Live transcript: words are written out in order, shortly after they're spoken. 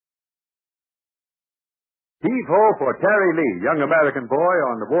Heave-ho for Terry Lee, young American boy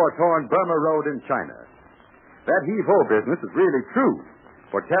on the war-torn Burma Road in China. That heave-ho business is really true,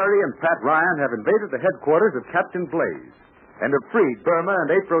 for Terry and Pat Ryan have invaded the headquarters of Captain Blaze and have freed Burma and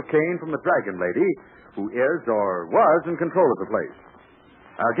April Kane from the Dragon Lady, who is or was in control of the place.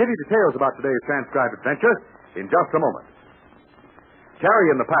 I'll give you details about today's transcribed adventure in just a moment. Terry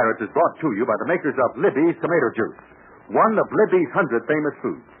and the Pirates is brought to you by the makers of Libby's Tomato Juice, one of Libby's 100 famous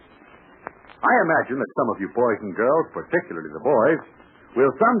foods. I imagine that some of you boys and girls, particularly the boys, will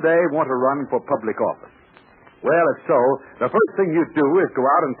someday want to run for public office. Well, if so, the first thing you do is go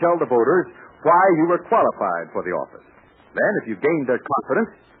out and tell the voters why you were qualified for the office. Then, if you gained their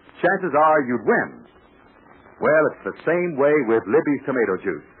confidence, chances are you'd win. Well, it's the same way with Libby's Tomato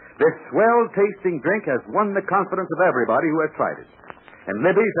Juice. This swell-tasting drink has won the confidence of everybody who has tried it. And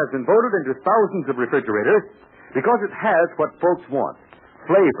Libby's has been voted into thousands of refrigerators because it has what folks want: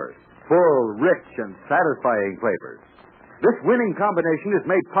 flavor. Full, rich, and satisfying flavors. This winning combination is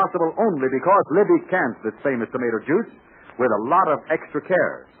made possible only because Libby cans this famous tomato juice with a lot of extra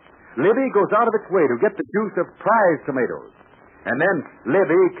care. Libby goes out of its way to get the juice of prize tomatoes. And then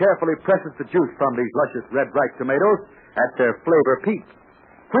Libby carefully presses the juice from these luscious red ripe tomatoes at their flavor peak.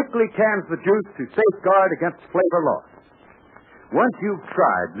 Quickly cans the juice to safeguard against flavor loss. Once you've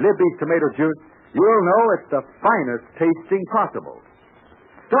tried Libby's tomato juice, you'll know it's the finest tasting possible.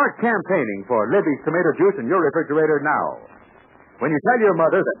 Start campaigning for Libby's tomato juice in your refrigerator now. When you tell your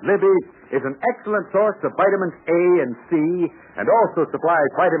mother that Libby's is an excellent source of vitamins A and C and also supplies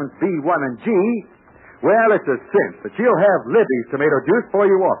vitamins B1 and G, well, it's a cinch that she'll have Libby's tomato juice for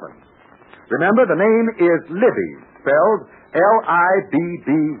you often. Remember, the name is Libby's, spelled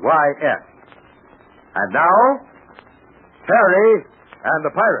Libbys. And now, Terry and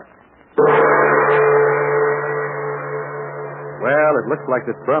the Pirates. Well, it looks like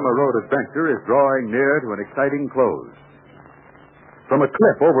this Burma Road adventure is drawing near to an exciting close. From a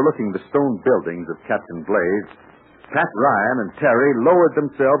cliff overlooking the stone buildings of Captain Blaze, Pat Ryan and Terry lowered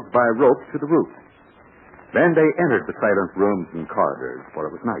themselves by ropes to the roof. Then they entered the silent rooms and corridors, for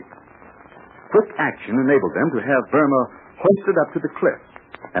it was night. Quick action enabled them to have Burma hoisted up to the cliff,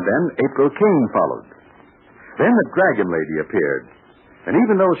 and then April Kane followed. Then the Dragon Lady appeared, and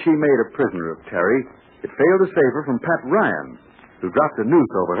even though she made a prisoner of Terry, it failed to save her from Pat Ryan, who dropped a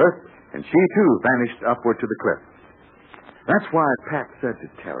noose over her, and she, too, vanished upward to the cliff. That's why Pat said to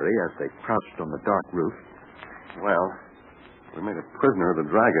Terry, as they crouched on the dark roof, "Well, we made a prisoner of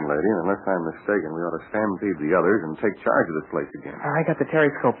the Dragon Lady, and unless I'm mistaken, we ought to stampede the others and take charge of this place again." I got the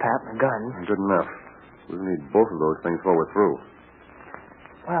terryscope, Pat, and a gun. Good enough. We'll need both of those things before we're through.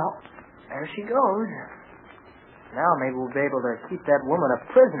 Well, there she goes. Now maybe we'll be able to keep that woman a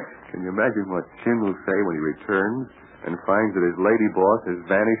prisoner. Can you imagine what Chin will say when he returns and finds that his lady boss has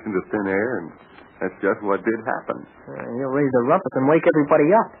vanished into thin air, and that's just what did happen? He'll raise a rumpus and wake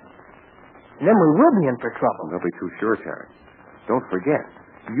everybody up. And then we will be in for trouble. Don't be too sure, Terry. Don't forget,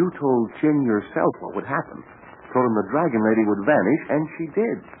 you told Chin yourself what would happen. Told him the Dragon Lady would vanish, and she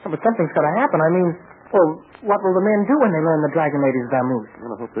did. But something's going to happen. I mean, well, what will the men do when they learn the Dragon Lady's vamoose?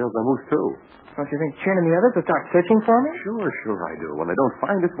 Well, I hope they'll vamoose, too. Don't you think Chin and the others will start searching for me? Sure I do. When they don't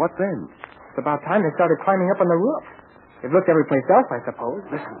find us, what then? It's about time they started climbing up on the roof. They've looked every place else, I suppose.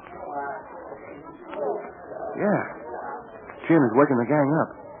 Listen. Yeah. Chin is waking the gang up.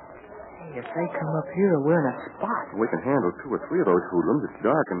 Hey, if they come up here, we're in a spot. We can handle 2 or 3 of those hoodlums. It's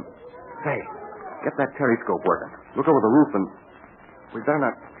dark and... Say, get that terryscope working. Look over the roof and... We'd better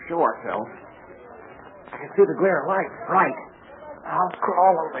not show ourselves. I can see the glare of light. Right. I'll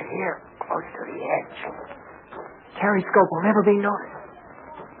crawl over here, close to the edge. Terryscope will never be noticed.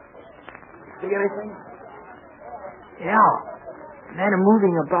 See anything? Yeah. Men are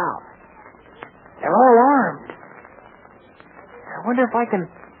moving about. They're all armed. I wonder if I can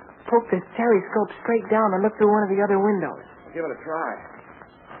poke this terryscope straight down and look through one of the other windows. Give it a try.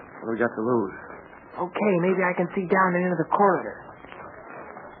 What do we got to lose? Okay, maybe I can see down into the corridor.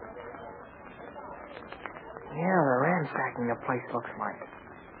 Yeah, they're ransacking the place, looks like.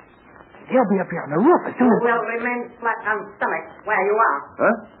 They'll be up here on the roof as soon as... You will remain flat on stomach where you are.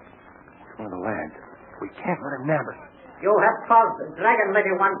 Huh? It's one of the lads. We can't let him nab us. You have caused the Dragon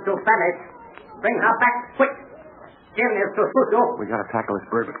Lady one to vanish. Bring her back quick. Jim is to shoot you. We gotta tackle this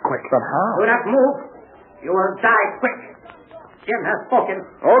bird, but quick. But how? Do not move. You will die quick. Jim has spoken.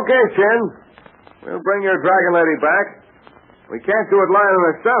 Okay, Chin. We'll bring your Dragon Lady back. We can't do it lying on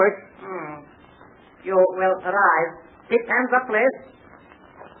her stomach. You will rise. Keep hands up, please.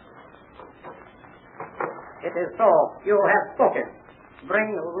 It is so. You have spoken. Bring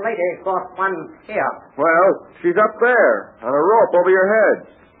Lady Boss one here. Well, she's up there, on a rope over your head.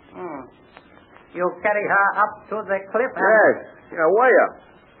 You carry her up to the cliff and... Yes. Yeah, way up.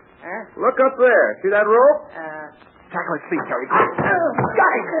 Huh? Look up there. See that rope? Tackle his feet, Terry. Got him!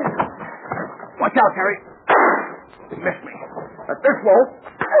 Watch out, Terry. He missed me. At this rope.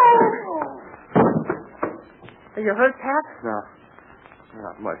 Are you hurt, Pat? No.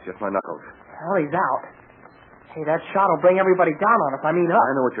 Not much, just my knuckles. Well, he's out. Hey, that shot will bring everybody down on us. I mean, up.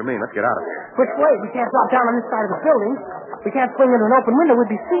 I know what you mean. Let's get out of here. Which way? We can't drop down on this side of the building. We can't swing into an open window.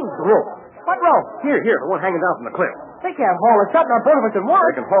 We'd be seen. The rope. What rope? Here, the one hanging down from the cliff. They can't haul us up, not both of us at once.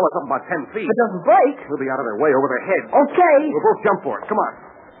 They can haul us up about 10 feet. If it doesn't break. We'll be out of their way, over their heads. Okay. We'll both jump for it. Come on.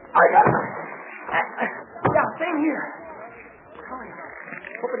 I got it. Yeah, same here.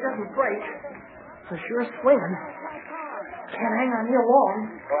 Hope it doesn't break. For sure swinging. Can't hang on here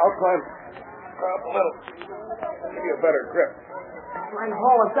long. Well, I'll climb up a little. Give you a better grip. Try and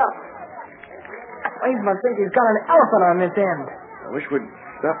haul us up. Plainsman thinks he's got an elephant on this end. I wish we'd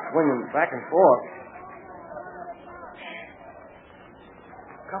stop swinging back and forth.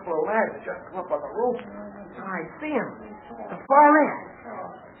 A couple of lads just come up on the roof. I see him. The far end.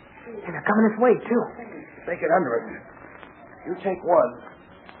 And they're coming this way, too. They get under it. You take one.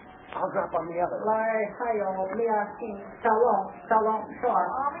 I'll drop on the other. 来，还有面筋、小笼、小笼串。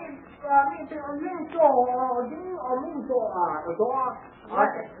面做啊，来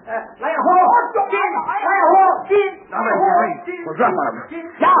火金，来火金。 Now then, Jerry, we'll drop on them.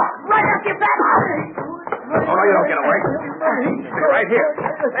 Yeah, right up your back. Oh, no, you don't get away. Stay right here.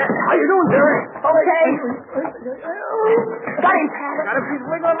 How you doing, Jerry? Okay. Got him, Pat. Got him? He's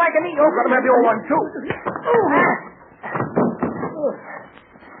wiggling like an eel. Let him have the old one, too.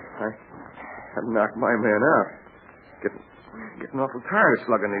 I knocked my man out. Getting awful tired of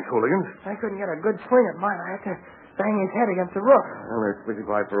slugging these hooligans. I couldn't get a good swing at mine. I had to bang his head against the roof. Well, they're squeaky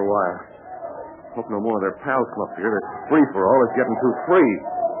by for a while. Hope no more of their pals come up here. This free-for-all is getting too free.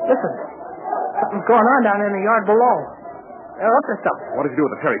 Listen, something's going on down in the yard below. They're up to something. What did you do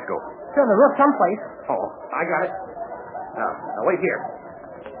with the periscope? It's on the roof someplace. Oh, I got it. Now wait here.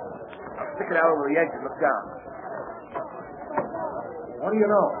 I'll stick it out over the edge and look down. What do you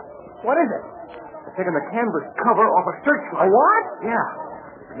know? What is it? They're taking the canvas cover off a searchlight. A what?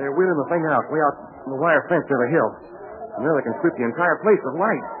 Yeah. And they're wheeling the thing out way out on the wire fence near the hill. From there they can sweep the entire place with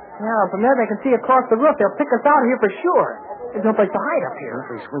light. Yeah, from there they can see across the roof. They'll pick us out here for sure. There's no place to hide up here. If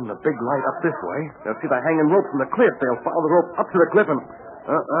they swing the big light up this way, they'll see the hanging rope from the cliff. They'll follow the rope up to the cliff and...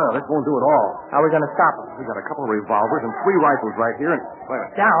 this won't do it all. How are we going to stop them? We got a couple of revolvers and 3 rifles right here and... Wait a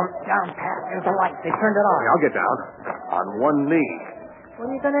minute. Down, Pat. There's the light. They turned it on. Okay, I'll get down. On one knee. What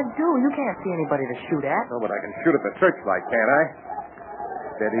are you going to do? You can't see anybody to shoot at. No, but I can shoot at the searchlight, can't I?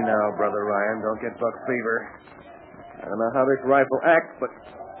 Steady now, Brother Ryan. Don't get buck fever. I don't know how this rifle acts, but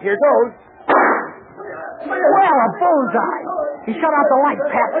here goes. Well, a bullseye. He shut out the light,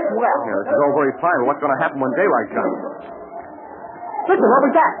 Pat. Well. Yeah, this is all very fine, but what's going to happen when daylight comes? Listen, what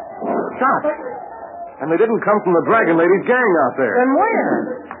was that? Shots. And they didn't come from the Dragon Lady's gang out there. Then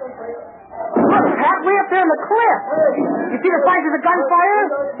where? Look, Pat, way up there in the cliff. You see the flashes of gunfire?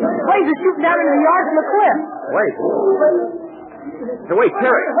 Blaze is shooting down into the yard from the cliff. Wait. Hey, wait,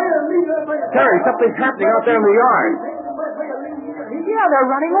 Terry. Terry, something's happening out there in the yard. Yeah, they're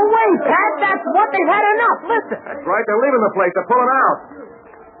running away, Pat. That's what. They've had enough. Listen. That's right. They're leaving the place. They're pulling out.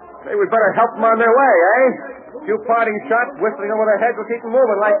 Maybe we'd better help them on their way, eh? A few parting shots whistling over their heads will keep them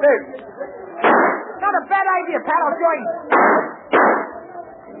moving like this. Not a bad idea, Pat. I'll join you.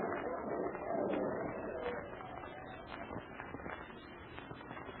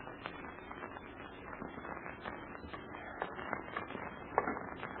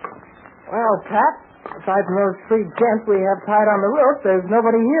 Well, Pat, aside from those 3 gents we have tied on the roof, there's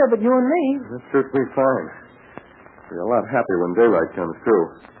nobody here but you and me. That suits me fine. Be a lot happier when daylight comes,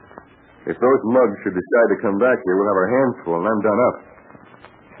 too. If those mugs should decide to come back here, we'll have our hands full, and I'm done up.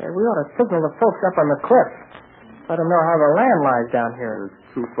 Say, we ought to signal the folks up on the cliff. Let them know how the land lies down here.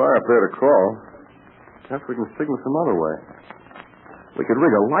 It's too far up there to crawl. Perhaps we can signal some other way. We could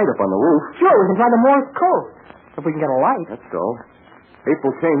rig a light up on the roof. Sure, we can try the Morse code. If we can get a light. That's so.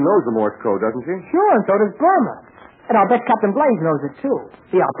 April Kane knows the Morse code, doesn't she? Sure, and so does Burma. And I'll bet Captain Blaze knows it, too.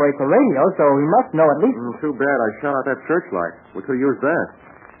 He operates the radio, so he must know at least... Too bad I shot out that searchlight. We could have used that.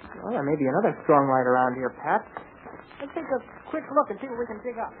 Well, there may be another strong light around here, Pat. Let's take a quick look and see what we can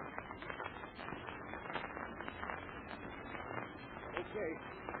dig up.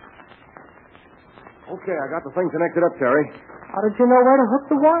 Okay, I got the thing connected up, Terry. How did you know where to hook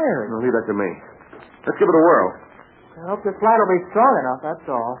the wires? I'll leave that to me. Let's give it a whirl. I hope this light will be strong enough, that's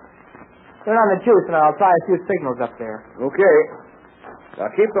all. Turn on the juice, and I'll try a few signals up there. Okay. Now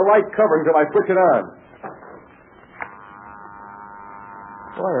keep the light covered until I switch it on.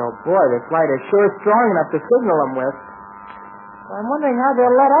 Boy, oh boy, this light is sure strong enough to signal them with. I'm wondering how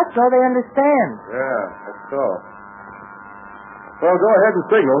they'll let us know they understand. Yeah, that's so. Well, go ahead and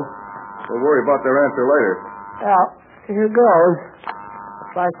signal. We'll worry about their answer later. Well, here goes.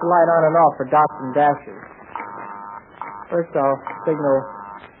 I'll flash the light on and off for dots and dashes. First I'll signal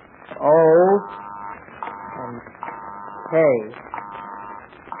O and K.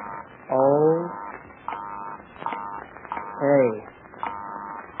 O, K.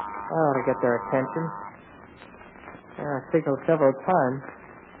 I ought to get their attention. Yeah, I signaled several times.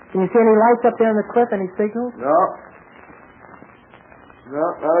 Can you see any lights up there on the cliff? Any signals? No. No,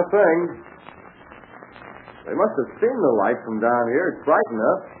 not a thing. They must have seen the light from down here. It's bright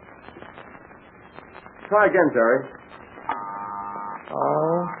enough. Try again, Terry.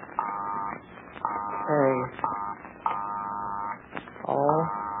 O, K. O,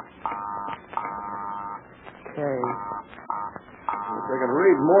 K. If they can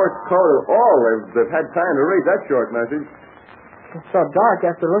read Morse code at all, they've had time to read that short message. It's so dark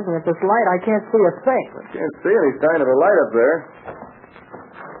after looking at this light, I can't see a thing. I can't see any sign of a light up there.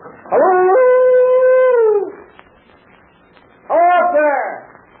 Hello! Hello up there!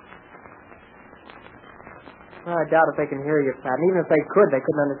 Well, I doubt if they can hear you, Pat. And even if they could, they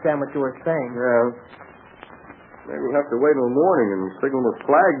couldn't understand what you were saying. Yeah. Maybe we'll have to wait till morning and signal with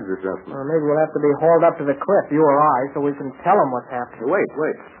flags or something. Or maybe we'll have to be hauled up to the cliff, you or I, so we can tell them what's happening. Wait.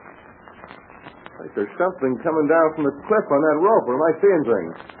 Like there's something coming down from the cliff on that rope, or am I seeing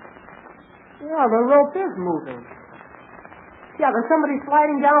things? Yeah, the rope is moving. Yeah, there's somebody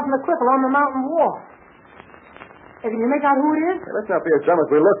sliding down from the cliff along the mountain wall. Hey, can you make out who it is? Hey, let's not be as dumb as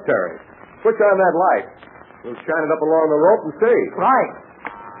we look, Terry. Switch on that light. We'll shine it up along the rope and see. Right.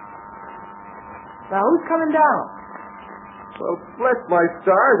 Now, who's coming down? Well, bless my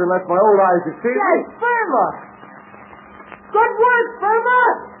stars, unless my old eyes deceive me. Yes, Firma! Good work, Firma!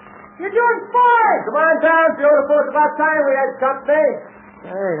 You're doing fine! Come on down, beautiful. It's about time we had company.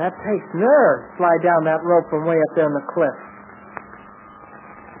 Hey, that takes nerve. Slide down that rope from way up there on the cliff.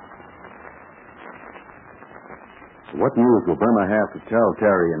 What news will Burma have to tell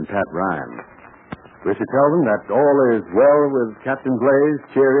Terry and Pat Ryan? We should tell them that all is well with Captain Blaze,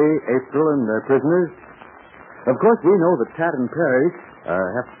 Cherry, April, and their prisoners. Of course, we know that Pat and Perry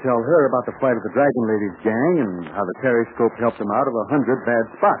have to tell her about the fight of the Dragon Lady's gang and how the periscope helped them out of 100 bad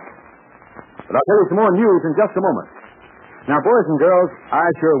spots. But I'll tell you some more news in just a moment. Now, boys and girls, I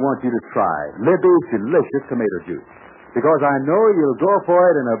sure want you to try Libby's delicious tomato juice, because I know you'll go for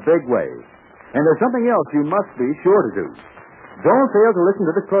it in a big way. And there's something else you must be sure to do. Don't fail to listen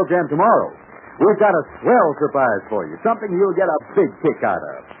to this program tomorrow. We've got a swell surprise for you, something you'll get a big kick out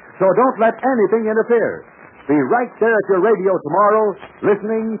of. So don't let anything interfere. Be right there at your radio tomorrow,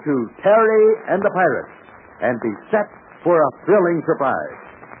 listening to Terry and the Pirates, and be set for a thrilling surprise.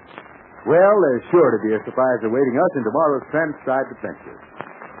 Well, there's sure to be a surprise awaiting us in tomorrow's transcribed adventure.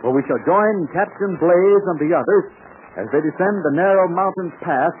 For we shall join Captain Blaze and the others as they descend the narrow mountain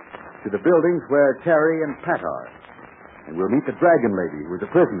path to the buildings where Terry and Pat are. And we'll meet the Dragon Lady, who is a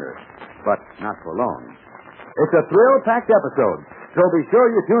prisoner, but not for long. It's a thrill-packed episode, so be sure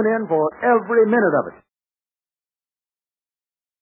you tune in for every minute of it.